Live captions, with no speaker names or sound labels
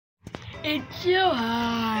It's so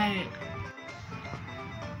hot.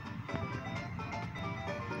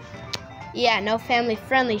 Yeah, no family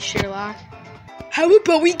friendly, Sherlock. How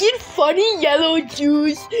about we get funny yellow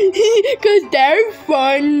juice? Cause they're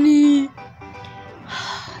funny.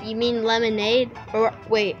 You mean lemonade? Or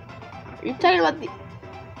wait, are you talking about the...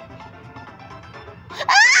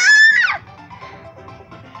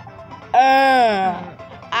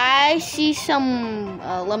 I see some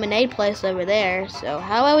lemonade place over there, so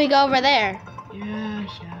how about we go over there? Yeah,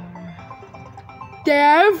 sure.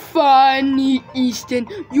 They're funny, Easton.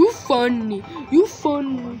 You funny. You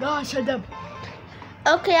funny. God, shut up.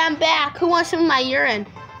 Okay, I'm back. Who wants some of my urine?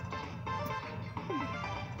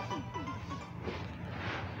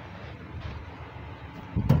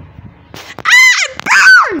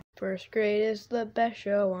 First grade is the best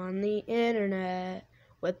show on the internet.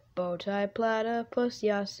 With Bowtie, Platypus,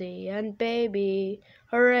 Yasey, and Baby.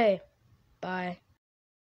 Hooray. Bye.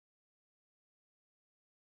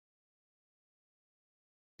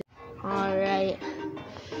 Alright.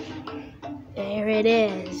 There it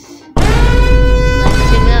is.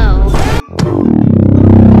 Let's go.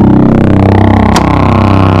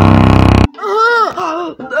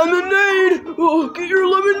 Lemonade! Oh, get your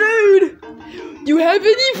lemonade! Do you have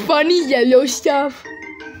any funny yellow stuff?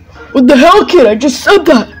 What the hell, kid? I just said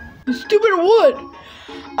that. Stupid what?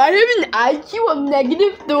 I have an IQ of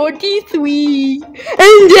 -33.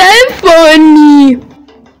 And that's funny.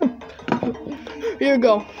 Here you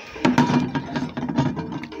go.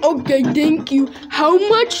 Okay, thank you. How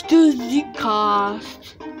much does it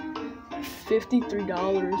cost?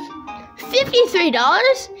 $53.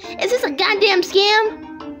 $53? Is this a goddamn scam?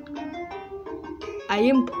 I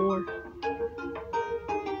am poor.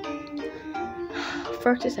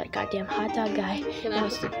 First is that goddamn hot dog guy. Can I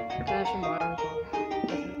have some water as well?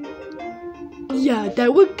 Yeah,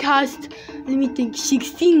 that would cost, let me think,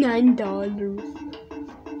 $69.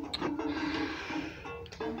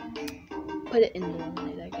 Put it in the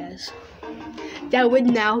lemonade, I guess. That would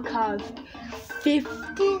now cost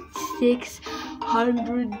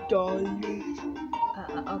 $5,600.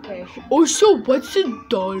 Okay. Oh, so what's a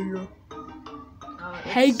dollar?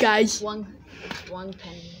 Hey guys. It's 1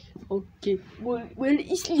 penny. Okay. Where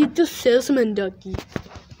is Little Salesman Ducky?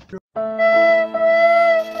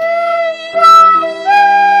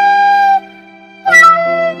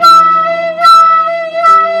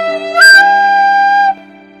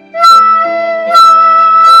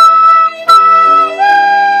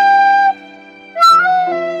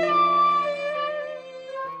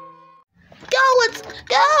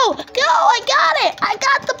 Go! I got it! I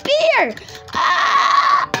got the beer!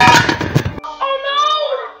 Ah! Oh no!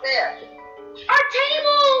 Our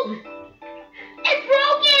table! It's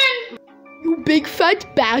broken! You big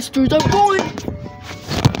fat bastards, I'm going!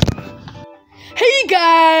 Hey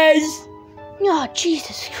guys! Oh,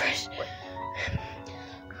 Jesus Christ.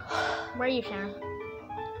 Where are you, Sharon?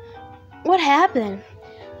 What happened?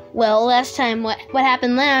 Well, last time, what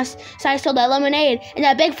happened last, so I stole that lemonade, and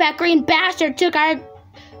that big fat green bastard took our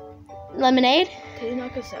lemonade. Did he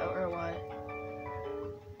knock us out or what?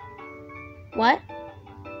 What?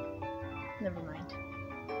 Never mind.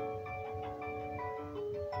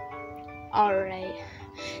 Alright.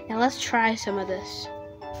 Now let's try some of this.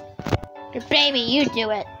 Your baby, you do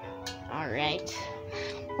it. Alright.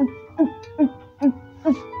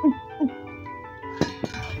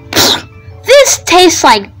 This tastes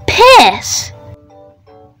like piss!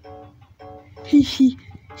 Hee.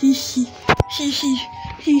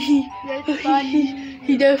 That's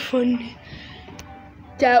funny. That's funny.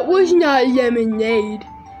 That was not lemonade.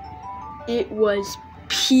 It was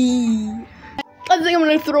pee. I think I'm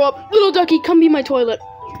gonna throw up. Little Ducky, come be my toilet.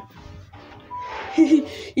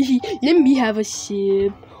 Let me have a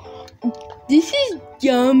sip. This is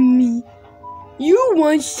yummy. You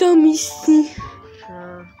want some, Easton?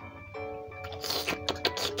 Sure.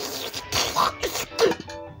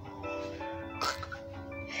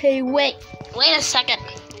 Hey, wait a second.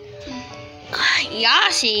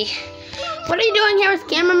 Yasey, what are you doing here with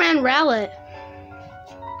cameraman Rowlett?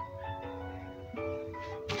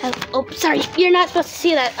 Oh, sorry, you're not supposed to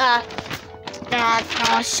see that.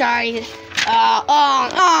 Oh, sorry.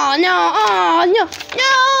 No.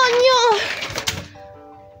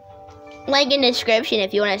 Link in the description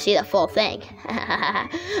if you want to see the full thing.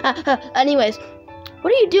 Anyways,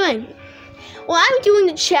 what are you doing? Well, I'm doing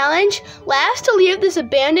the challenge. Last to leave this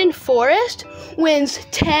abandoned forest wins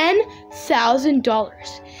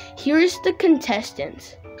 $10,000. Here's the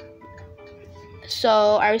contestants.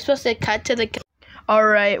 So, are we supposed to cut to the...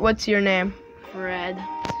 Alright, what's your name? Fred.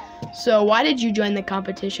 So, why did you join the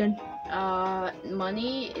competition?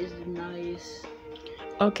 Money is nice.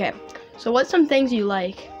 Okay, So what's some things you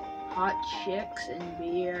like? Hot chicks and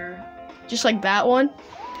beer. Just like that one?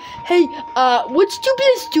 Hey, what's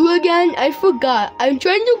stupidest do again? I forgot. I'm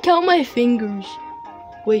trying to count my fingers.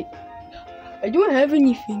 Wait, I don't have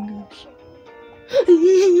any fingers.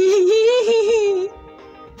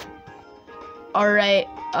 Alright,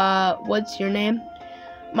 what's your name?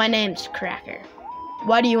 My name's Cracker.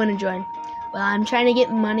 Why do you want to join? Well, I'm trying to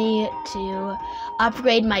get money to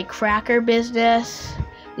upgrade my cracker business.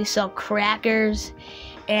 We sell crackers,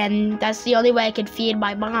 and that's the only way I can feed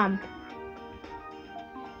my mom.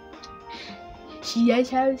 She has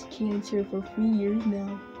had cancer for 3 years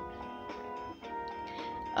now.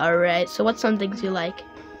 Alright, so what's some things you like?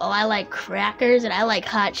 Oh, I like crackers and I like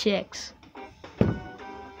hot chicks.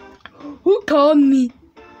 Who called me?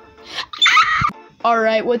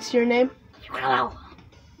 Alright, what's your name?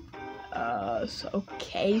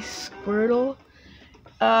 Okay, Squirtle.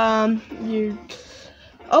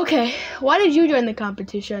 Okay, why did you join the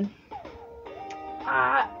competition?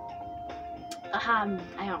 I don't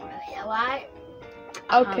really know why.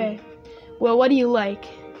 Okay, well, what do you like?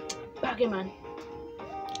 Pokemon.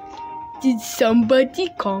 Did somebody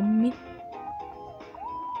call me?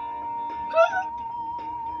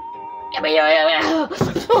 No.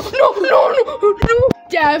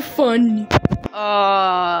 That's funny.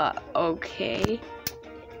 Okay.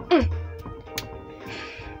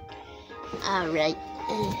 Alright.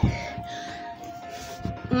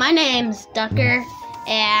 My name's Ducker,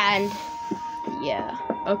 and yeah.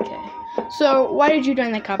 Okay. So, why did you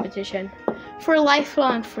join the competition? For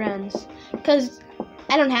lifelong friends, because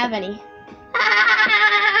I don't have any.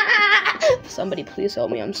 Somebody please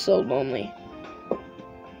help me, I'm so lonely.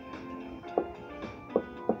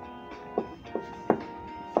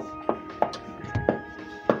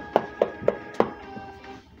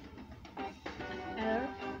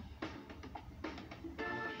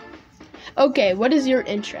 Okay, what is your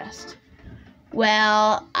interest?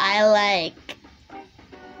 Well, I like...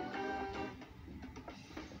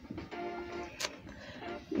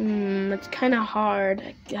 It's kind of hard.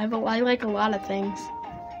 I like a lot of things.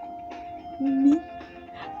 Me?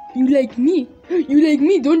 You like me? You like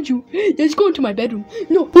me, don't you? Let's go into my bedroom.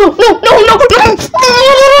 No.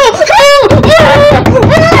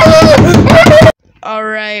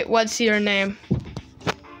 Alright, what's your name?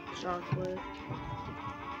 Chocolate.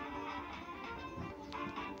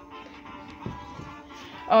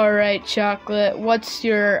 Alright, Chocolate. What's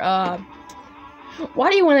your,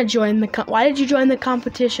 why do you want to join why did you join the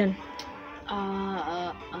competition?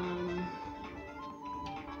 I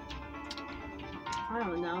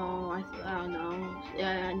don't know. I don't know.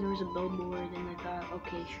 Yeah, there was a billboard, and I thought,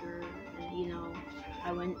 okay, sure. And,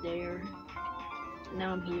 I went there.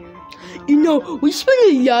 Now I'm here. We spent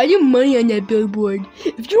a lot of money on that billboard.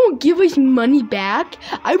 If you don't give us money back,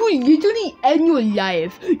 I will literally end your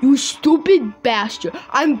life. You stupid bastard.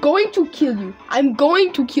 I'm going to kill you. I'm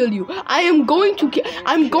going to kill you. I'm going to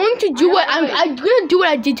do what I'm gonna do what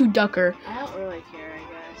I did to Ducker. I don't really care, I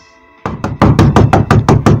guess.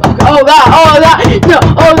 Oh God! No!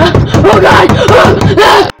 Oh God!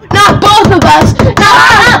 Not both of us!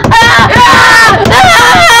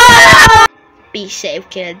 Be safe,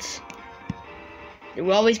 kids. There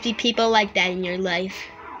will always be people like that in your life.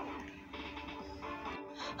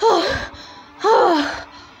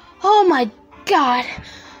 Oh my God!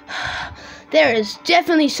 There is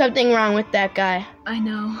definitely something wrong with that guy. I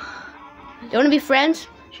know. You want to be friends?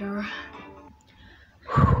 Sure.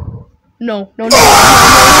 No.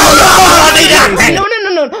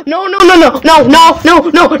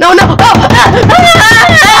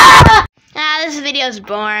 This video's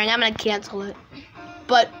boring. I'm gonna cancel it.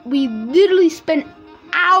 But we literally spent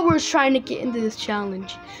hours trying to get into this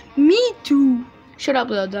challenge. Me too. Shut up,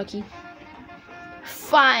 little Ducky.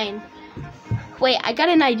 Fine. Wait, I got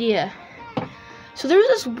an idea. So there's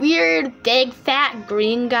this weird, big, fat,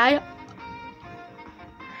 green guy.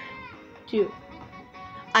 Dude,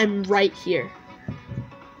 I'm right here.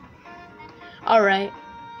 Alright.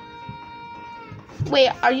 Wait,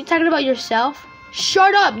 are you talking about yourself?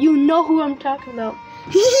 Shut up! You know who I'm talking about.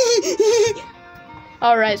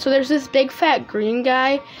 Alright, so there's this big fat green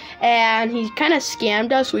guy, and he kind of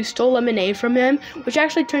scammed us. We stole lemonade from him, which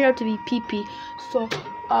actually turned out to be pee-pee. So,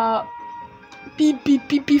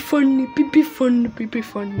 pee-pee funny.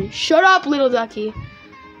 Shut up, little Ducky.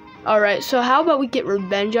 Alright, so how about we get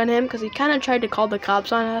revenge on him, because he kind of tried to call the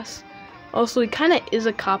cops on us. Also, he kind of is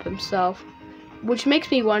a cop himself, which makes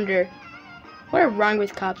me wonder, what are wrong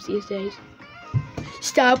with cops these days?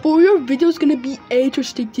 Stop, or your video's gonna be age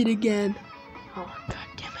restricted again. Oh, God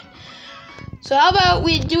damn it. So how about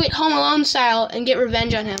we do it Home Alone style and get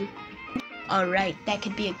revenge on him? Alright, that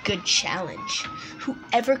could be a good challenge.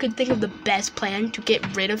 Whoever could think of the best plan to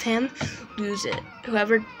get rid of him, lose it.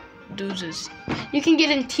 Whoever loses. You can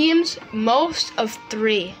get in teams most of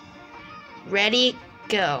 3. Ready,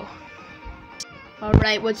 go.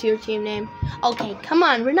 Alright, what's your team name? Okay, come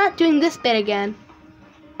on, we're not doing this bit again.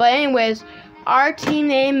 But anyways, our team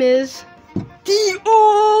name is The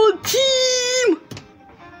Old Team!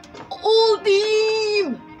 Old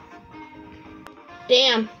Team!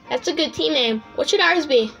 Damn, that's a good team name. What should ours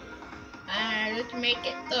be? Let's make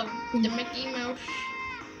it the Mickey Mouse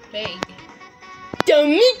bag. The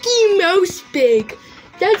Mickey Mouse Bag.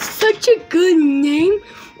 That's such a good name.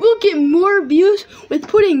 We'll get more views with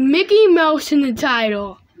putting Mickey Mouse in the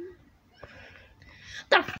title.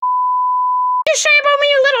 The f you say about me,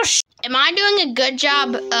 you little sh? Am I doing a good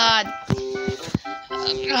job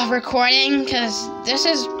recording? Cause this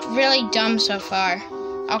is really dumb so far.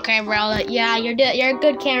 Okay, Rella. Yeah, you're a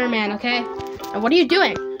good cameraman. Okay. And what are you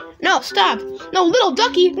doing? No, stop. No, little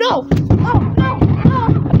Ducky. No. No.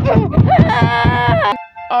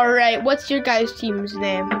 All right. What's your guys' team's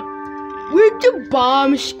name? We're the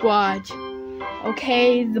Bomb Squad.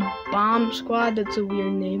 Okay, the Bomb Squad. That's a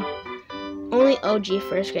weird name. Only OG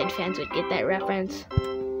first grade fans would get that reference.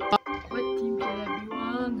 What team should I be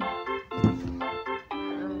on?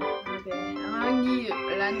 Okay, I'm gonna get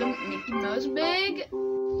random Mickey Mouse bag.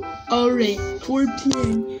 Alright, for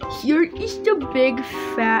playing, here is the big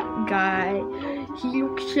fat guy. He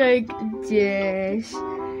looks like this.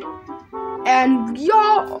 And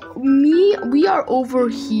we are over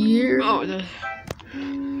here. Oh,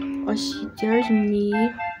 See, there's me.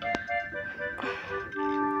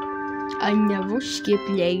 I never skip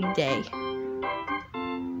leg day.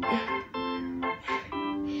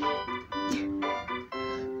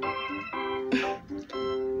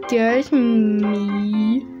 There's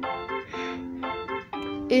me.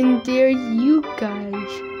 And there's you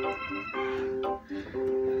guys.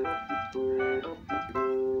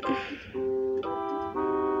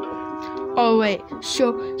 Oh wait,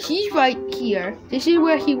 so he's right here. This is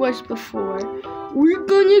where he was before. We're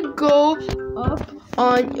gonna go up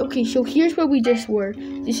on, okay, so here's where we just were.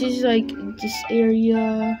 This is like this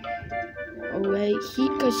area. Oh wait,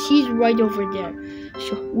 cause he's right over there.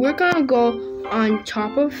 So we're gonna go on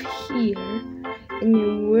top of here. And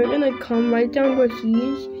then we're gonna come right down where he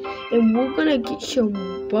is, and we're gonna get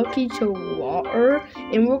some buckets of water,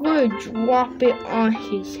 and we're gonna drop it on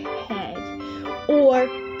his head. Or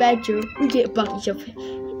better, we get buckets of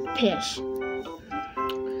piss.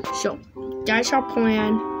 So that's our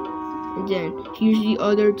plan. And then here's the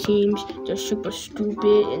other teams. They're super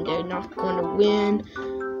stupid and they're not gonna win.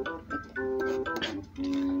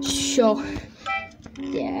 So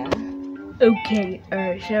yeah. Okay.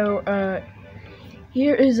 So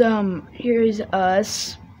here is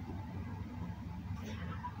us.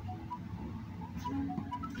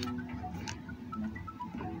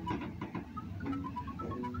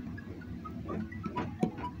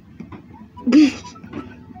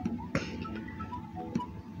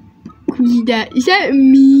 Who's that? Is that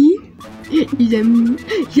me? Is that me?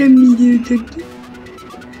 Is that me, little Ducky?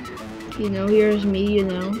 you know, here's me, you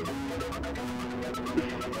know.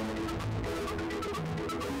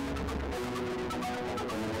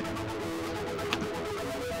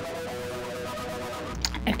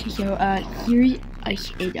 Okay, so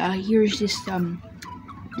here's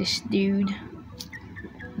this dude.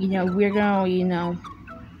 You know, we're gonna, you know.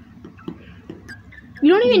 We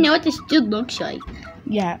don't even know what this dude looks like.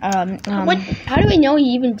 Yeah. How do we know he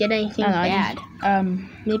even did anything bad?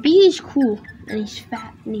 Maybe he's cool and he's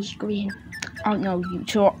fat and he's green. Oh no.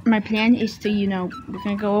 So my plan is to, you know, we're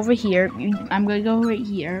gonna go over here. I'm gonna go right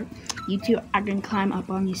here. You two are gonna climb up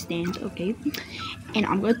on these stands, okay? And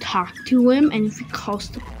I'm gonna talk to him. And if he calls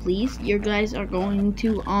the police, you guys are going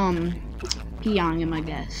to pee on him, I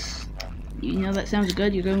guess. You know, that sounds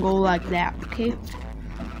good. You're gonna go like that, okay?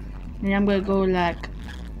 And I'm gonna go like,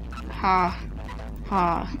 ha,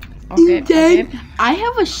 ha. Okay, Then okay. I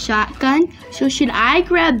have a shotgun, so should I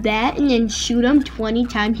grab that and then shoot him 20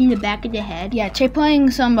 times in the back of the head? Yeah, try playing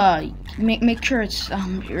some, make sure it's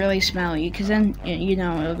really smelly, because then, you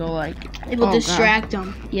know, it'll go like, It will oh, distract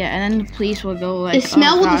him. yeah, and then the police will go like, The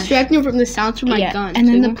smell oh, will gosh. distract him from the sounds from my gun. and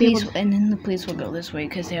so then he the won't be able police will go this way,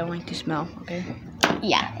 because they don't like to smell, okay?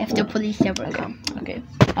 Yeah, if the police ever come. Okay.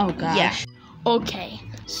 Oh gosh. Yeah. Okay,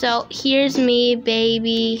 so here's me,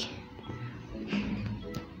 baby.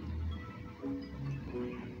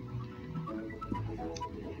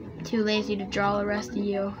 Too lazy to draw the rest of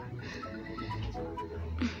you.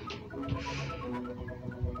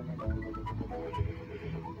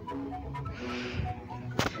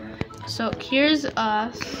 So here's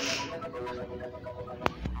us.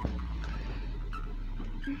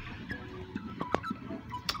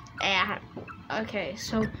 Yeah. Okay,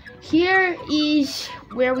 so here is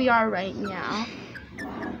where we are right now.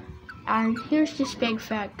 And here's this big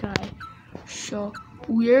fat guy. So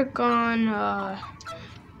we're gonna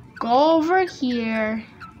go over here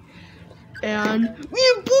and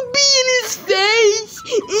we're pooping in his face,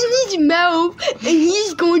 in his mouth, and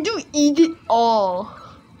he's going to eat it all.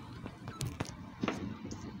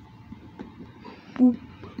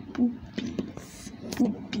 Poopies.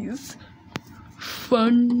 Poopies.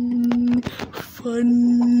 Fun,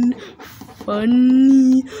 fun,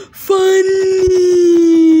 funny, funny!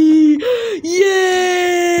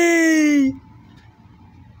 Yay!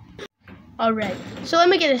 Alright, so let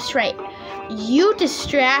me get this straight. You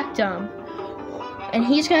distract him, and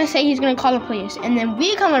he's gonna say he's gonna call the police, and then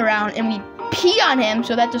we come around and we pee on him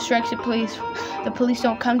so that distracts the police. The police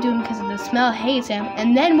don't come to him because the smell hates him,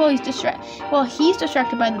 and then while he's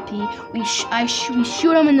distracted by the pee, we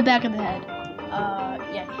shoot him in the back of the head.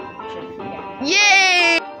 Yeah.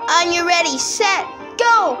 Yay! On your ready, set,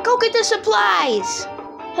 go! Go get the supplies!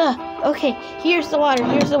 Okay, here's the water,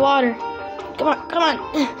 Come on.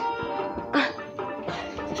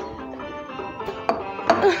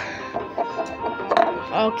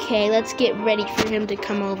 Okay, let's get ready for him to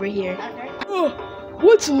come over here.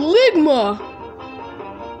 What's Ligma?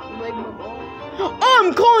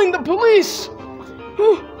 I'm calling the police!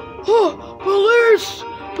 Police!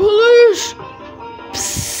 Police!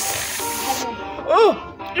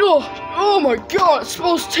 Oh my god, it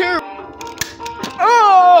smells terrible!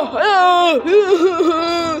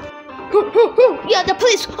 Yeah, the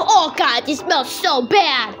police! Oh god, this smells so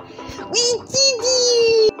bad!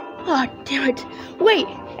 Oh, damn it. Wait,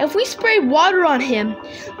 if we spray water on him,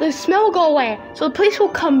 the smell will go away. So the police will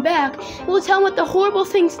come back and we'll tell him what the horrible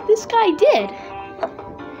things this guy did.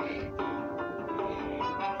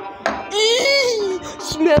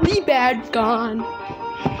 Smelly bad gone.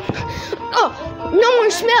 Oh, no more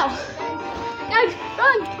smell. Guys,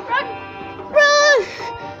 run!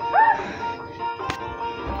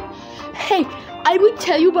 Hey, I would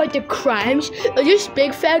tell you about the crimes of this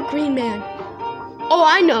big fat green man. Oh,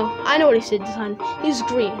 I know what he said, son. He's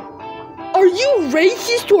green. Are you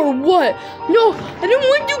racist or what? No, I don't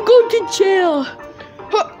want to go to jail.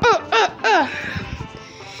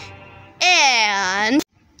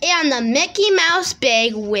 And the Mickey Mouse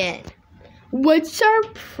big win. What's our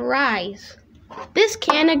prize? This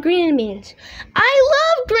can of green beans. I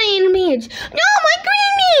love green beans. No, my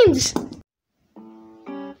green beans!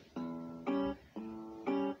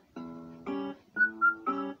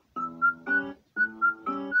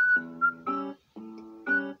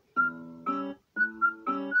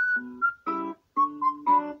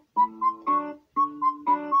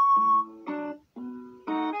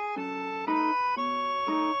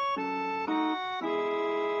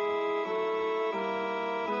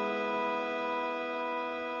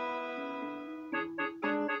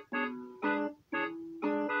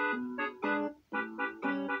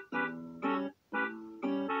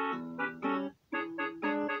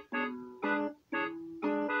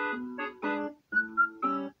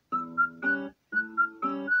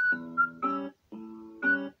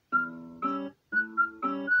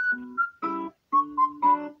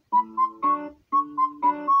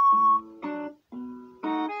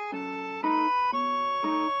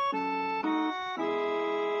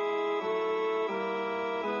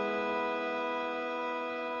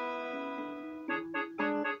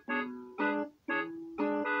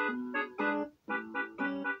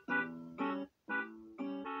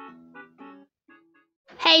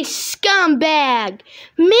 Hey, scumbag!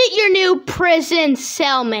 Meet your new prison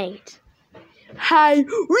cellmate. Hi, we're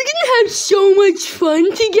gonna have so much fun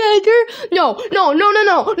together. No.